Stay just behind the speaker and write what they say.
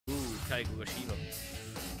Kaigo Gashiro.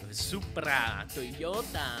 Supra,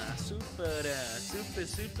 Toyota, super.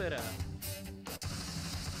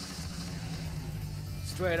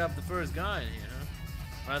 Straight up the first guy, you know,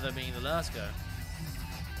 rather than being the last guy.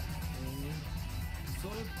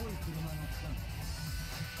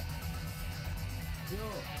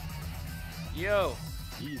 Yo,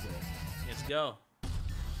 let's go,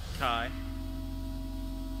 Kai.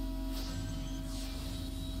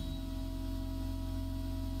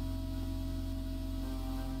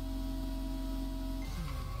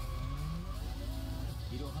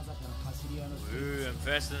 Ooh,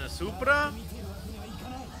 invest in a Supra?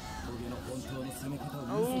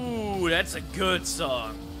 Ooh, that's a good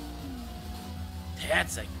song.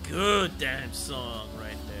 That's a good damn song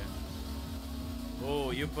right there.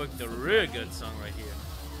 Oh, you booked a real good song right here.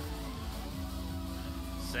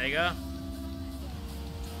 Sega?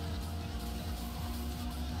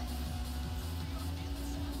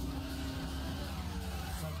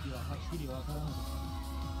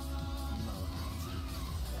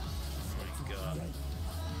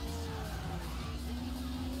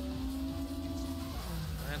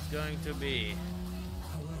 That's going to be.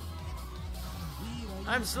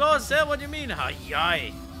 I'm slow as hell. What do you mean?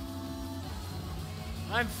 Hi-yi.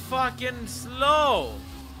 I'm fucking slow.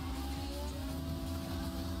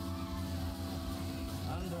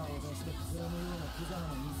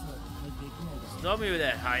 Stop me with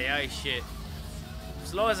that hi-yi shit. I'm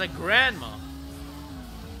slow as a grandma.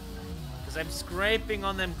 Because I'm scraping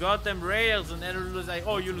on them goddamn rails and everyone's like,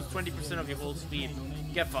 oh, you lose 20% of your whole speed.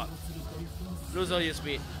 Get fucked. Lose all your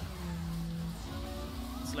speed.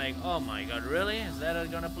 It's like, oh my god, really? Is that how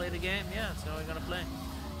gonna play the game? Yeah, that's how we're gonna play.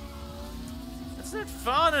 That's not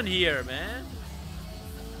fun in here, man.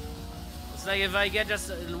 It's like if I get just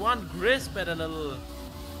one crisp at a little...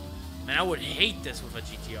 Man, I would hate this with a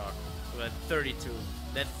GTR. With a 32.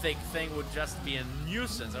 That thick thing would just be a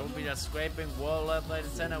nuisance. I would be just scraping wall up by the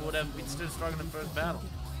center. I would have been still struggling in the first battle.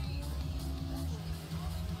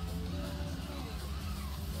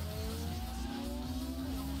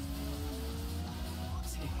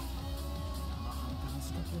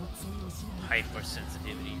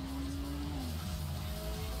 Hypersensitivity.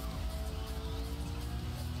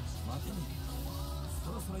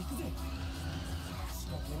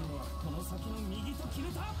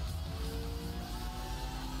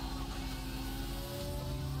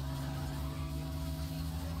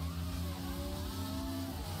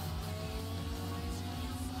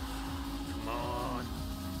 Come on.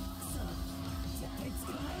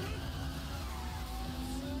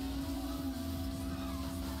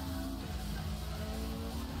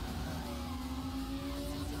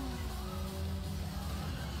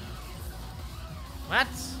 What?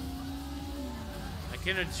 I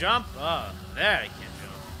cannot jump? Oh, there I can't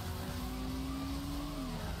jump.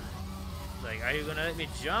 Like, are you gonna let me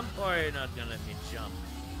jump or are you not gonna let me jump?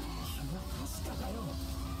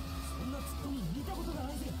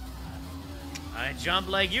 I jump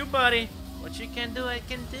like you, buddy. What you can do, I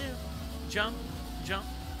can do. Jump, jump,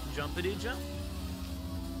 jumpity jump.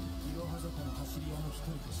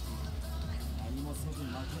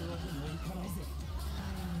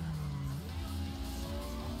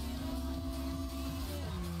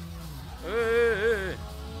 Hey.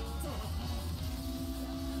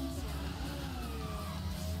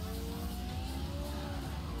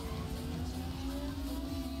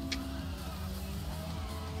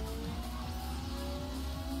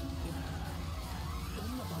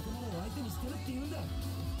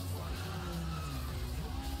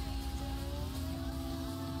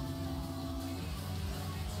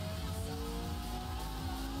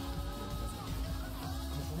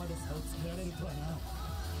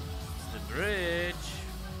 It's the bridge.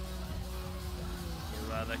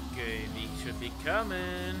 Irohazaka, he should be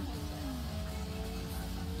coming.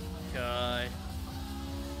 Kai.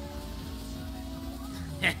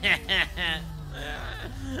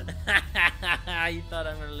 You thought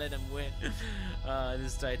I'm gonna let him win.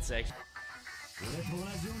 This tight section.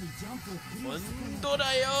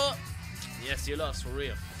 Yes, you lost for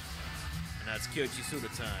real. And now it's Kyoichi Suda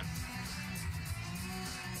time.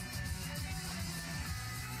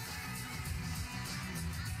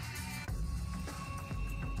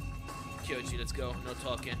 Kyoichi, let's go. No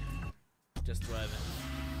talking. Just driving.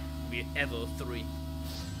 Be Evo 3.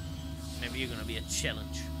 Maybe you're gonna be a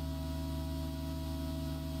challenge.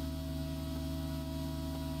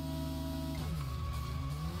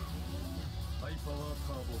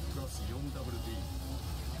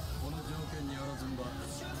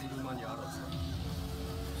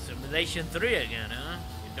 Simulation 3 again, huh?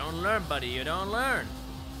 You don't learn, buddy. You don't learn.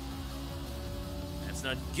 That's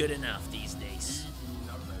not good enough these days.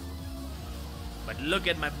 But look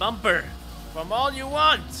at my bumper. From all you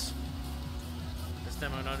want. This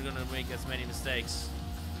time I'm not gonna make as many mistakes.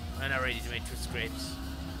 I'm not ready to make 2 scrapes.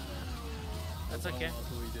 That's okay.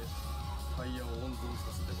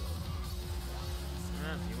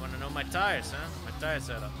 You wanna know my tires, huh? My tire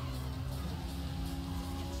setup.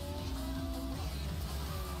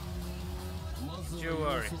 Don't you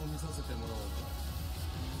worry.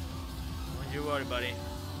 Don't you worry, buddy.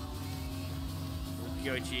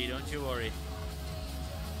 Kyoichi, don't you worry.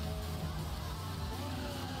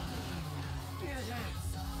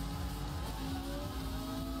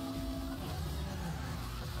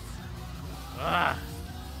 Ah!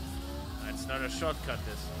 That's not a shortcut,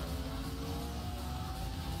 this.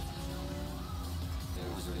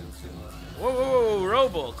 Whoa, whoa, whoa,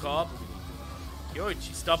 Robocop!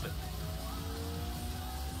 Kyoichi, stop it.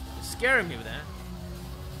 You're scaring me with that.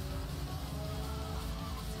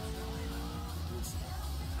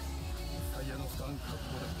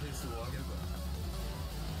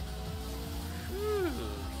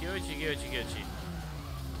 Kyoichi, Kyoichi, Kyoichi.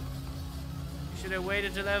 You should have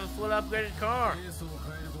waited till I have a full upgraded car.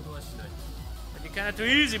 But you're kinda too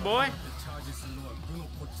easy, boy.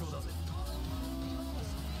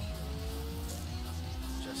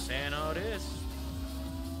 Just saying how it is.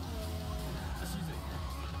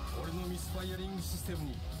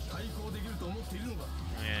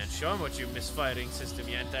 Man, show him what your misfiring system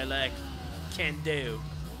you anti-lag can do.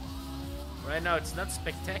 Right now it's not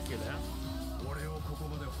spectacular.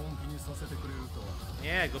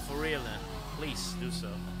 Yeah, go for real then. Please do so.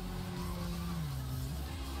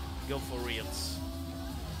 Go for reals.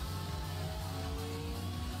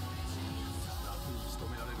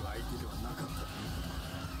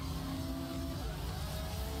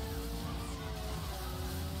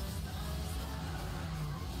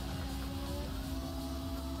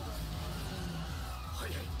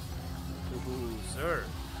 Ooh, sir.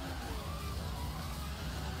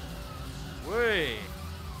 Way.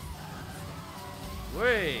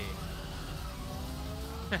 Way.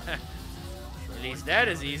 At least that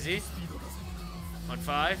is easy. On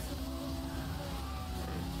 5.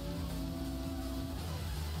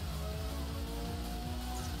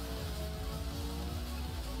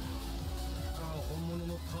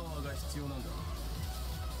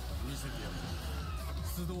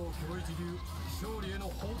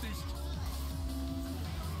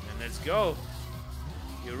 And let's go.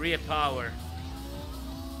 Urea power.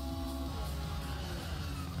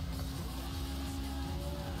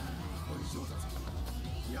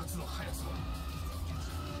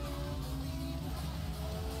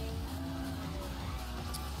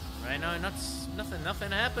 Right now,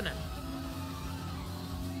 nothing happening.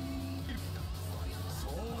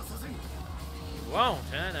 You won't,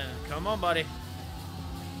 huh? Then come on, buddy.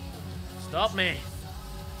 Stop me.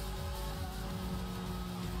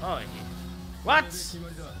 Oh, yeah. What?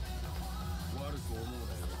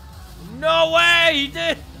 No way! He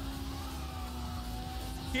did!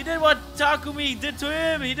 He did what Takumi did to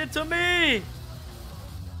him! He did to me!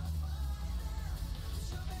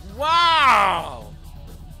 Wow!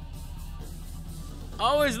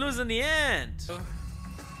 Always lose in the end.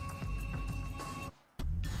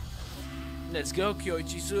 Let's go,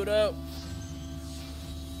 Kyoichi, suit up.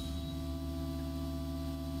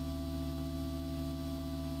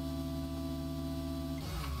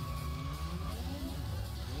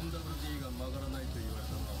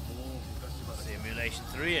 Simulation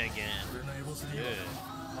 3 again. Good.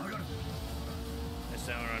 This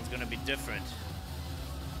time around it's gonna be different.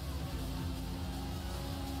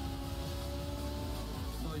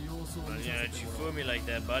 Well, you know, you fool me like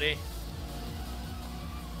that, buddy.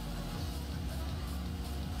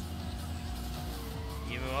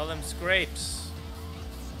 Give me all them scrapes.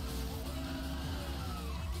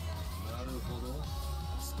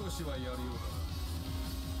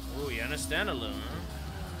 Ooh, you understand a little,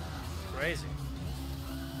 huh? Crazy.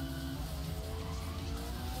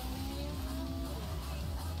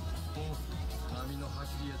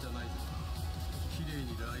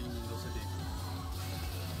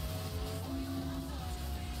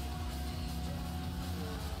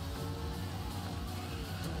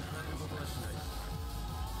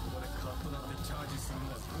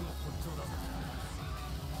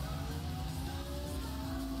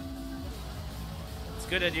 It's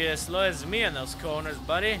good that you're as slow as me in those corners,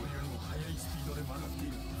 buddy. What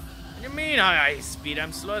do you mean high speed?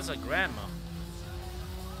 I'm slow as a grandma.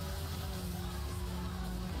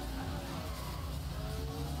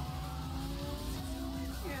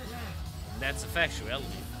 That's a factuality.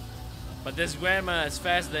 But this grandma is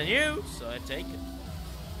faster than you, so I take it.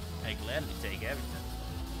 I gladly take everything.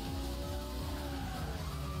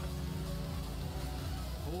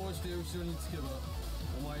 うして後ろにつけば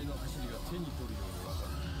お前の走りが手に取るようにわかる。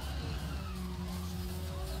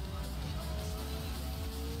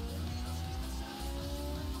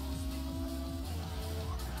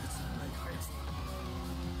とてつもない速さだ。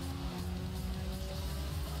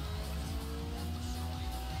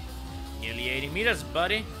 Nearly 80 meters,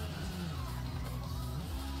 buddy.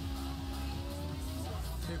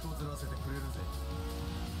 手こずらせてくれるぜ。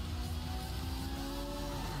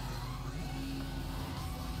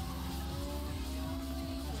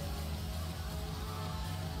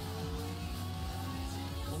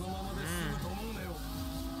このままですぐと思うなよ。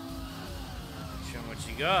Show him what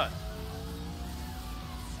you got.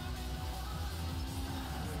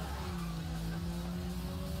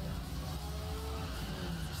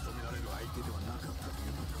 仕留められる相手ではなかったとい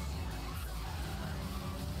うこと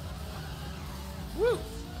だ。Woo!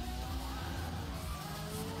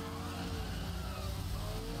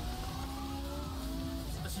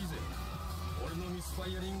 らしいぜ。俺のミスファ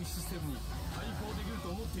イアリングシステムに対抗できると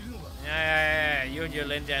思っているのか。 Yeah, you and your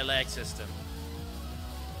Lindy lag system.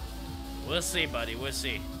 We'll see, buddy. We'll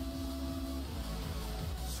see.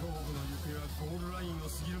 勝負の行方はゴールラインを過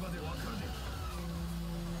ぎるまで分かるね。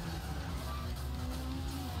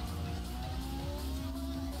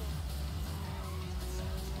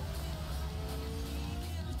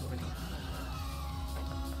認めた。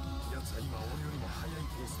奴は今俺よりも速い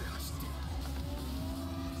ペースで走っている。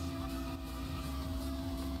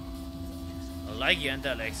 I like your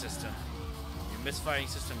anti-lag system. Your misfiring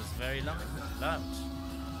system is very loud.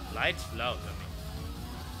 Light? Loud, I mean.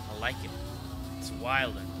 I like it. It's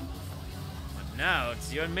wild. But now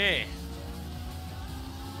it's you and me.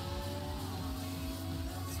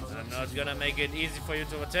 I'm not gonna make it easy for you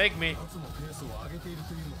to overtake me. 奴もペースを上げている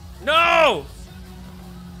というの。 No!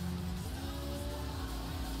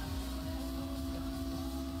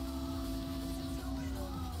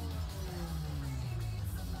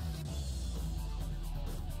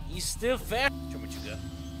 He's still fast. Show me what you got.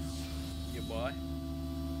 Your boy.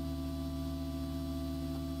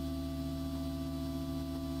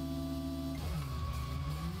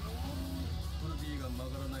 フル B が曲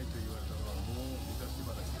がらないと言われたのはもう昔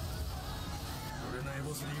話です。俺のエ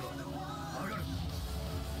ボス D は曲がる。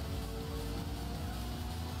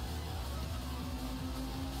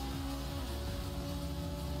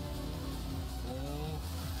もう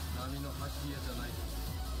波の走り屋じゃない。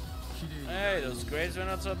 Hey, those grades were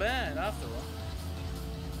not so bad after all.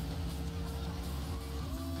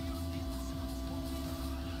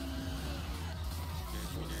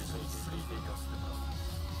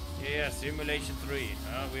 Yeah, Simulation 3.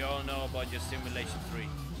 We all know about your Simulation 3.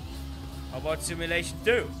 How about Simulation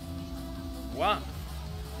 2? 1.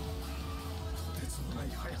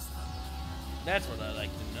 That's what I like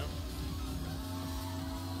to know.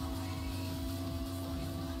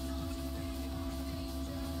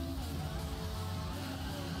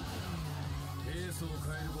 Pace を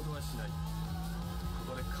変えることはしない。こ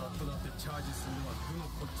こでカッとなってチャージするのは愚の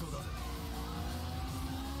骨頂だぜ。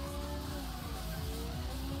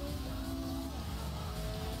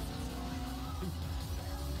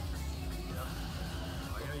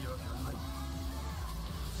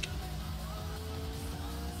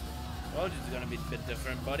 Well, it's gonna be a bit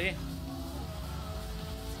different, buddy.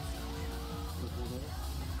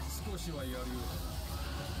 少しはやるようだな。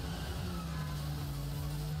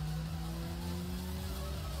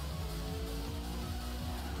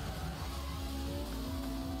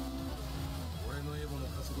俺のエボの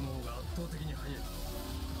加速の方が圧倒的に速い。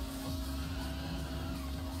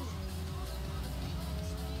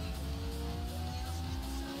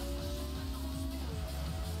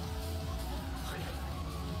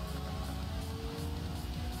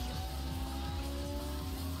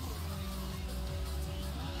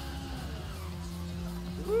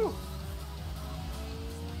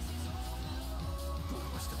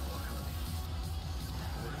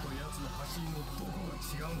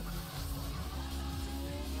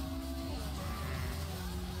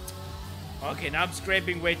Okay, now I'm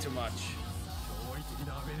scraping way too much.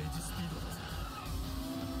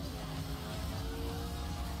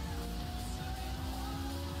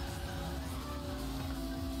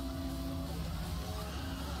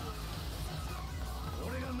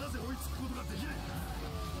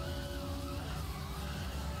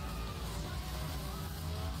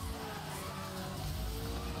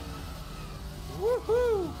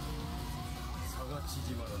 Woohoo!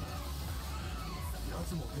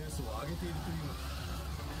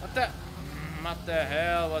 What the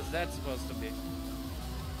hell was that supposed to be?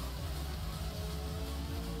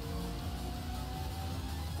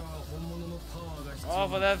 All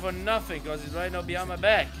for that for nothing, because he's right now behind my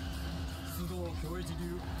back. 京一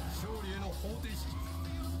流勝利への方程式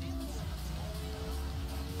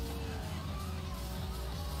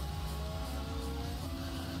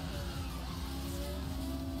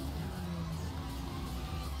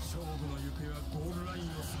勝負の行方はゴールライン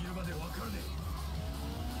を過ぎるまで分かるね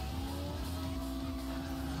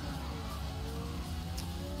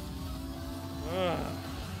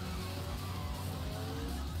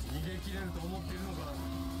逃げ切れると思っているのか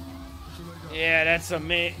Yeah, that's on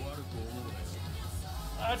me.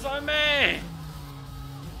 That's on me!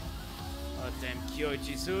 Oh, damn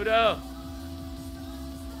Kyoichi Sudo.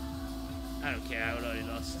 I don't care, I already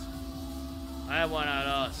lost. I won, I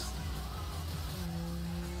lost.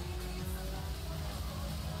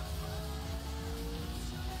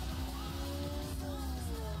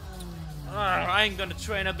 I ain't gonna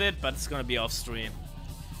train a bit, but it's gonna be off stream.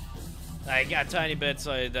 I got a tiny bit,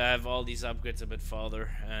 so I have all these upgrades a bit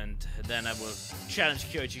farther, and then I will challenge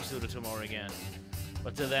Kyoichi Sudo tomorrow again.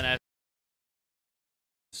 But till then,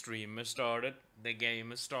 stream is started. The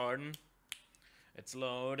game is starting. It's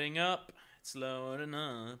loading up. It's loading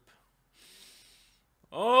up.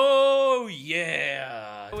 Oh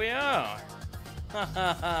yeah, here we are.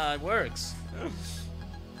 Haha, it works.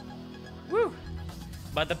 Woo!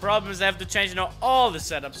 But the problem is I have to change all the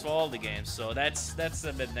setups for all the games, so that's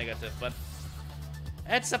a bit negative, but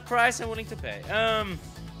that's a price I'm willing to pay.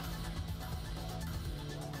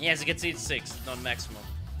 Yeah, as you can see, it's 6, not maximum.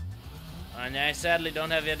 And I sadly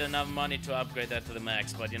don't have yet enough money to upgrade that to the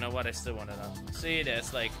max, but you know what, I still want it up. See,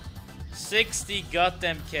 there's like 60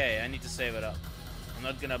 goddamn K. I need to save it up. I'm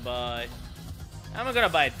not gonna buy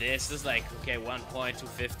this. This is like, okay,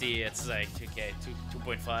 1.250. It's like, okay,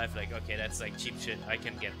 2.5. Like, okay, that's like cheap shit. I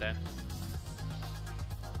can get that.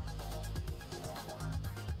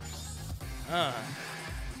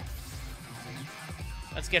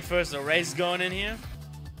 Let's get first a race going in here.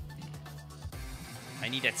 I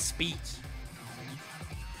need that speed.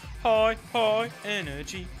 High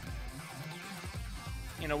energy.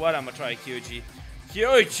 You know what? I'm gonna try Kyoichi.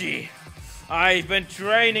 Kyoichi! I've been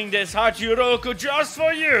training this Hachiroku just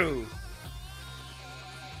for you!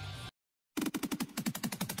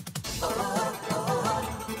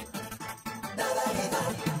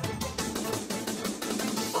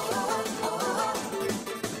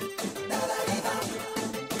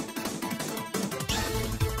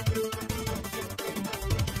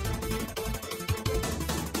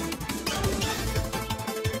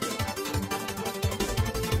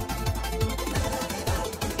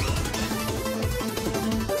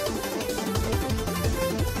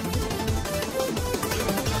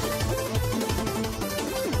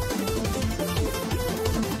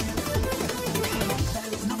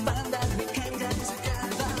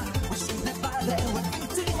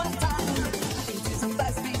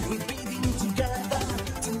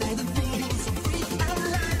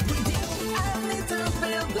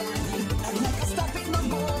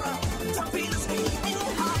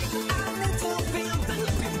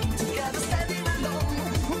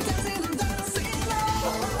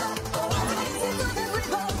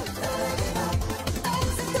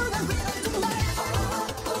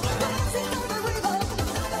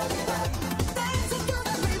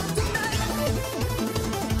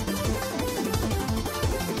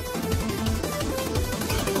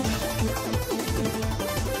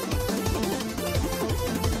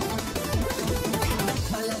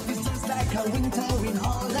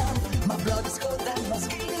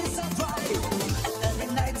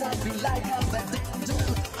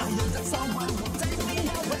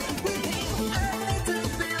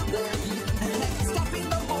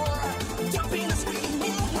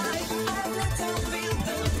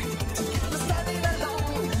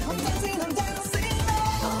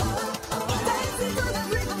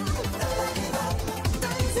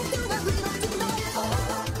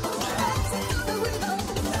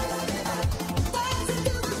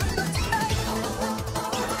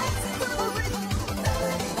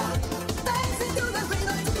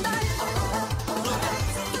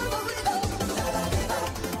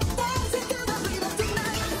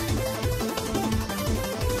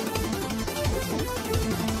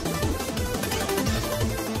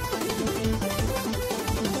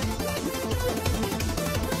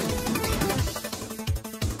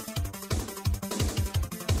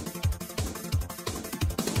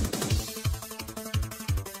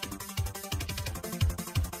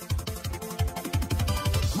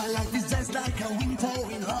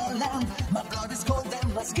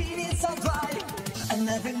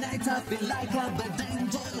 I feel like I'm a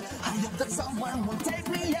danger. I hope that someone will take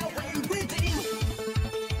me away with him.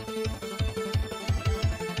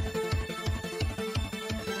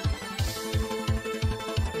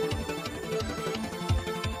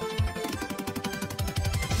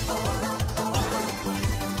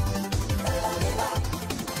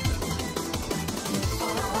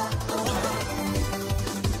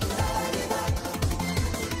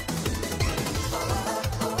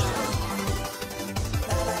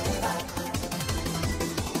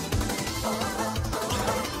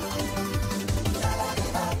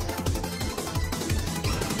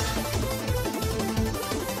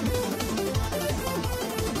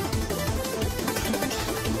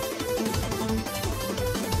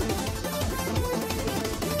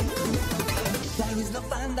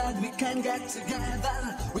 can get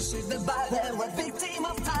together. We shake the body, we're victim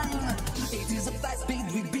of time. It is a fast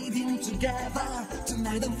beat, we beating together.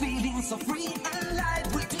 Tonight I'm feeling so free and light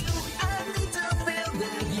with you. I need to feel the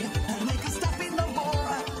heat and make a step in the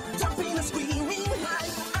war. Jumping and screaming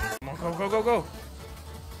high. Come on, go, go, go, go.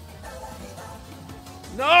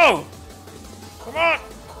 No! Come on!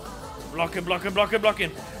 Block him, block him, block him, block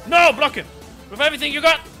him. No, block him! With everything you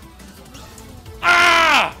got!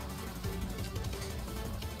 Ah!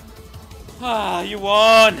 Ah, you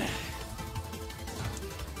won!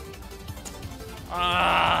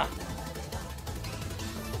 Ah!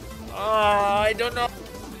 Ah, I don't know.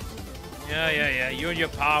 Yeah, you and your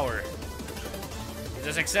power. You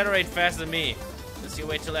just accelerate faster than me. Just you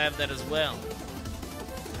wait till I have that as well.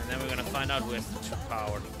 And then we're gonna find out who has the true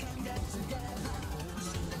power.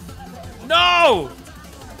 No!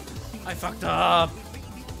 I fucked up.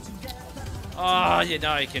 Oh, yeah,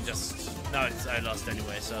 now I can just... No, I lost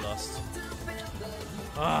anyway, so I lost.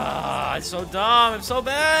 Ah, it's so dumb. I'm so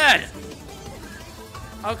bad.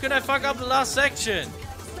 How could I fuck up the last section?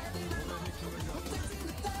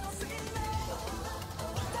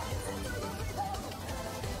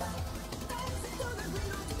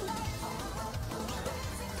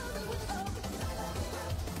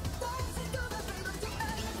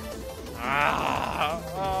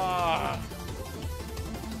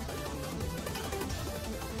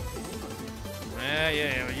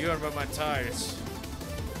 Yeah, you're about my tires.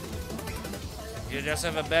 You just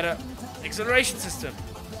have a better acceleration system.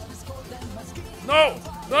 No!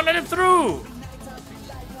 Don't let him through!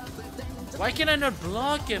 Why can I not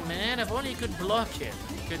block him, man? If only you could block him.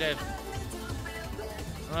 You could have...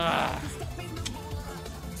 Ah.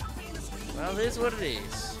 Well, it is what it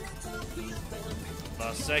is.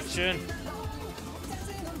 Last section.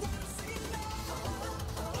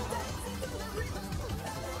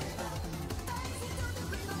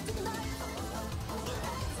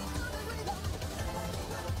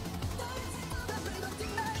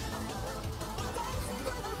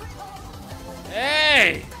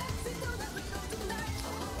 Hey!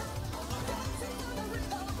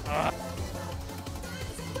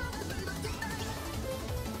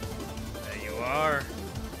 There you are.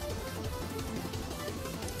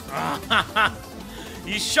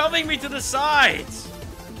 He's shoving me to the side.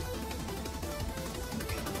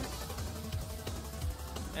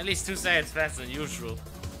 At least 2 seconds faster than usual.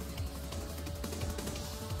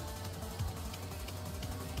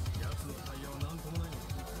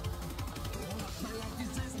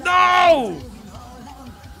 No!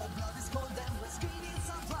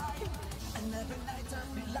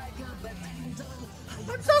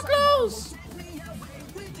 I'm so close!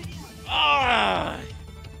 Ah!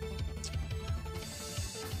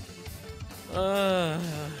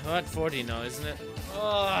 What 40 now, isn't it?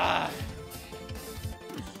 Ah!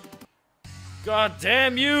 God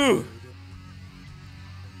damn you!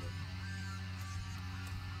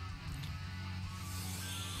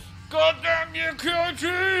 God damn you,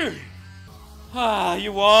 Kyoji! Ah,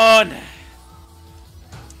 you won!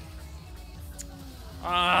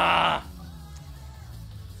 Ah!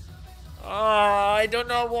 Ah, I don't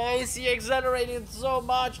know why is he accelerating so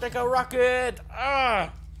much like a rocket! Ah!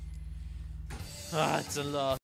 Ah, it's a lot.